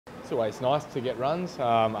it's always nice to get runs.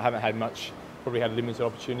 I haven't had much, probably had a limited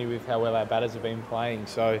opportunity with how well our batters have been playing.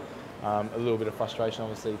 So a little bit of frustration,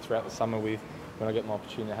 obviously, throughout the summer with when I get my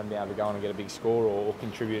opportunity, I haven't been able to go on and get a big score or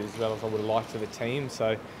contribute as well as I would have liked to the team.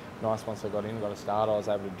 So nice once I got in, got a start, I was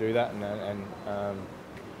able to do that and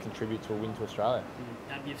contribute to a win to Australia.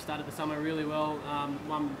 You've started the summer really well.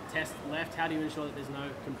 One test left. How do you ensure that there's no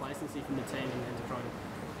complacency from the team and to try and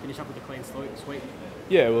finish up with a clean sweep?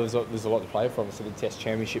 Yeah, well, there's a lot to play for. Obviously, the Test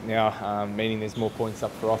Championship now, meaning there's more points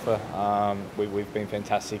up for offer. We've been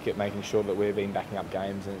fantastic at making sure that we've been backing up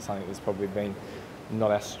games, and it's something that's probably been not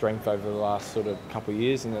our strength over the last sort of couple of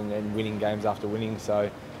years, and winning games after winning. So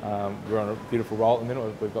we're on a beautiful roll at the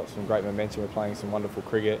minute. We've got some great momentum. We're playing some wonderful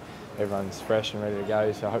cricket. Everyone's fresh and ready to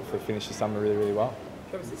go. So hopefully finish the summer really, really well.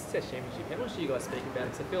 Travis, this Test Championship, how much do you guys speak about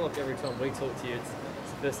it? Because I feel like every time we talk to you, it's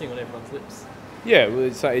the first thing on everyone's lips. Yeah, well,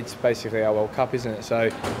 it's basically our World Cup, isn't it? So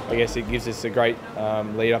I guess it gives us a great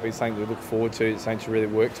lead up. It's something we look forward to. It's something to really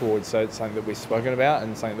work towards. So it's something that we've spoken about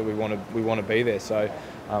and something that we want to be there. So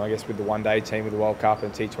I guess with the one-day team with the World Cup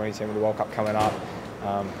and T20 team with the World Cup coming up,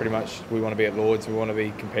 pretty much we want to be at Lords. We want to be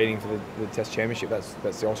competing for the Test Championship.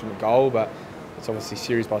 That's the ultimate goal. But it's obviously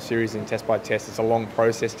series by series and test by test. It's a long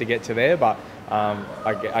process to get to there. But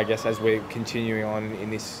I guess as we're continuing on in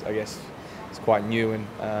this, I guess it's quite new and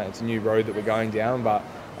it's a new road that we're going down. But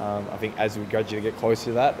I think as we gradually get closer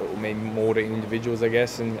to that, it will mean more to individuals, I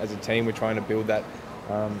guess. And as a team, we're trying to build that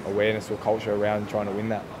awareness or culture around trying to win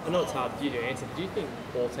that. I know it's hard for you to answer, but do you think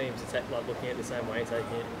all teams are looking at it the same way,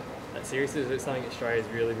 taking it that seriously? Is it something Australia's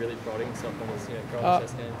really, really prodding itself on this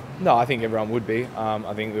Test game? No, I think everyone would be.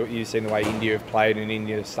 I think you've seen the way India have played and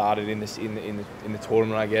India started in the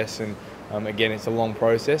tournament, I guess. And again, it's a long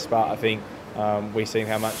process, but I think we've seen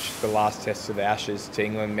how much the last test of the Ashes to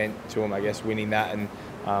England meant to them, I guess, winning that, and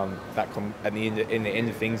at the end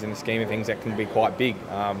of things, in the scheme of things, that can be quite big.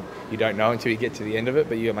 You don't know until you get to the end of it,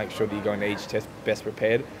 but you make sure that you go into each test best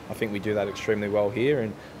prepared. I think we do that extremely well here,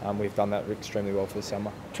 and we've done that extremely well for the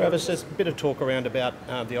summer. Travis, there's a bit of talk around about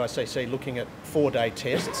the ICC looking at 4-day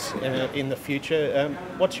tests in the future.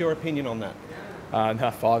 What's your opinion on that?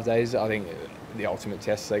 No, 5 days. I think the ultimate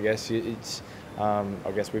test, I guess.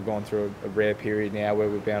 I guess we've gone through a rare period now where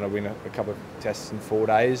we've been able to win a couple of tests in 4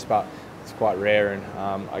 days, but it's quite rare.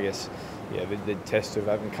 And I guess, yeah, the test of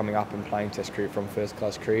coming up and playing Test cricket from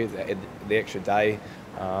first-class cricket, the extra day.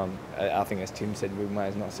 I think, as Tim said, we may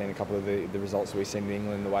have not seen a couple of the results that we've seen in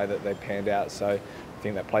England, the way that they panned out. So I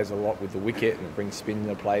think that plays a lot with the wicket and it brings spin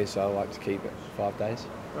into play. So I like to keep it 5 days.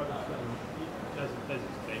 As his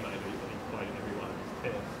teammate, he's played in every one of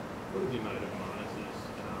his tests. What have you made of Marnus's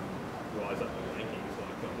rise up the rankings?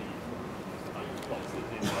 Like, got the boxes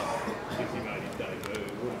in since he made his debut.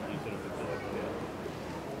 What have you sort of observed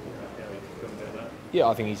about how he's gone about that? Yeah,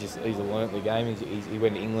 I think he's learnt the game. He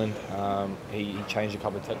went to England. He changed a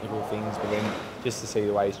couple of technical things, but then just to see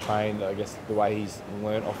the way he's trained, I guess the way he's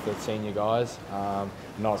learnt off the senior guys. And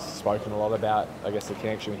I've spoken a lot about, I guess, the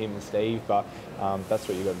connection with him and Steve, but that's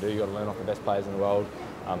what you've got to do. You've got to learn off the best players in the world.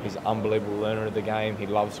 He's an unbelievable learner of the game. He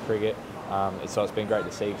loves cricket. So it's been great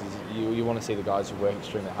to see, because you want to see the guys who work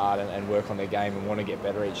extremely hard and work on their game and want to get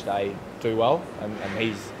better each day do well, and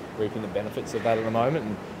he's reaping the benefits of that at the moment.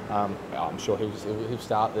 And I'm sure he'll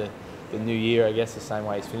start the new year, I guess, the same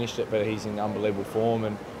way he's finished it, but he's in unbelievable form,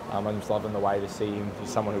 and I'm just loving the way to see him. He's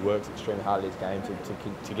someone who works extremely hard at his game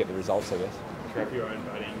to get the results, I guess. Trav, your own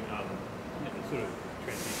batting, sort of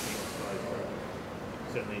transitioning, I suppose, from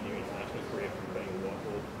certainly in your international career from being a white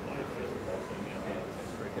ball player first of all, so now being a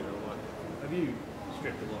Test cricketer. Like, have you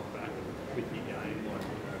stripped a lot back with your game, like,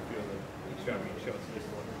 a few of the extravagant shots just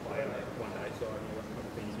like to play on that one-day side and all that kind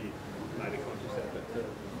of things? You made a conscious effort to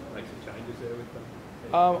make some changes there with them?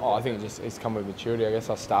 I think it's come with maturity. I guess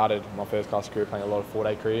I started my first-class career playing a lot of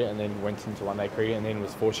 4-day cricket, and then went into one-day cricket, and then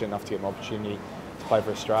was fortunate enough to get an opportunity to play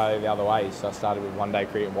for Australia the other way. So I started with one-day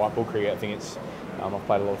cricket and white ball cricket. I think I've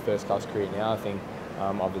played a lot of first-class cricket now. I think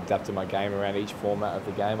I've adapted my game around each format of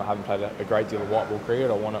the game. I haven't played a great deal of white ball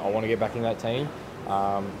cricket. I want to get back in that team.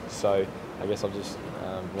 So I guess I've just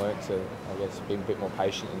learnt to, I guess, be a bit more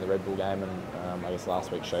patient in the red ball game, and I guess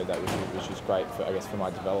last week showed that, which was great for, I guess, for my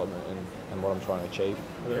development and what I'm trying to achieve.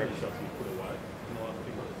 Are there any shots you put away in the last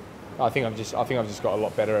few months? I think I've just got a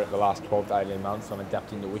lot better at the last 12 to 18 months on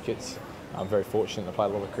adapting to wickets. I'm very fortunate to play a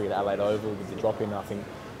lot of cricket at Adelaide Oval with the drop-in. I think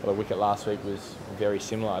the wicket last week was very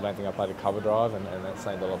similar. I don't think I played a cover drive, and that's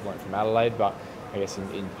something that I've learnt from Adelaide. But I guess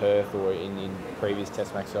in Perth or in previous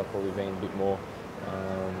Test matches, I've probably been a bit more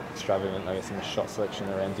extravagant, I guess, in the shot selection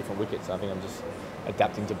around different wickets. I think I'm just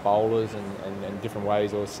adapting to bowlers and different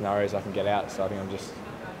ways or scenarios I can get out. So I think I'm just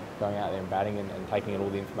going out there and batting and taking in all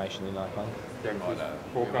the information in I play. They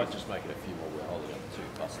might just make it a few more. We're holding up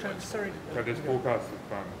 2+. Sorry. So there's forecasts of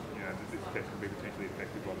this test could be potentially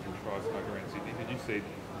affected by the bushfires smoke around Sydney. Did you see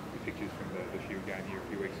the pictures from the Shield game here a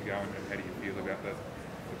few weeks ago, and how do you feel about the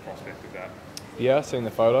prospect of that? Yeah, I've seen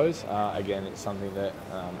the photos. Again, it's something that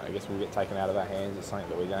I guess will get taken out of our hands. It's something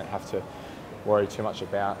that we don't have to worry too much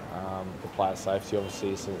about. The player safety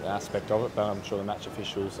obviously is an aspect of it, but I'm sure the match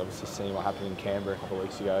officials, obviously seeing what happened in Canberra a couple of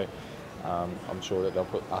weeks ago, I'm sure that they'll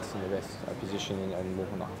put us in the best position and we'll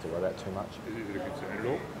not have to worry about too much. Is it a concern at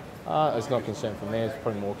all? It's not a concern from there. It's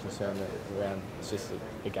probably more concern around it's just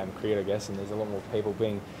a game of cricket, I guess, and there's a lot more people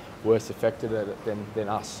being worse affected at it than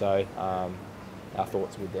us. So our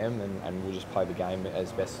thoughts with them, and we'll just play the game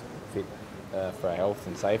as best fit for our health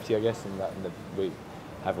and safety, I guess, and that we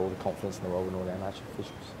have all the confidence in the world in all our match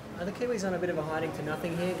officials. Are the Kiwis on a bit of a hiding to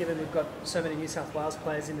nothing here, given we've got so many New South Wales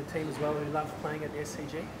players in the team as well who love playing at the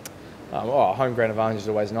SCG? Home ground advantage is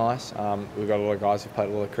always nice. We've got a lot of guys who've played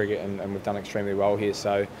a lot of cricket and we've done extremely well here,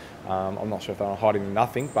 so I'm not sure if they're hiding to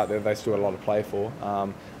nothing, but they still got a lot to play for.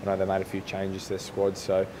 I know they made a few changes to their squad,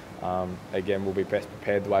 so again, we'll be best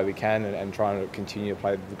prepared the way we can and trying to continue to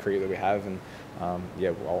play the cricket that we have. And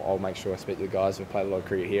I'll make sure I speak to the guys who've played a lot of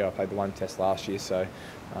cricket here. I played the one test last year, so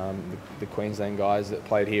the Queensland guys that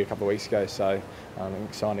played here a couple of weeks ago, so an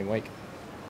exciting week.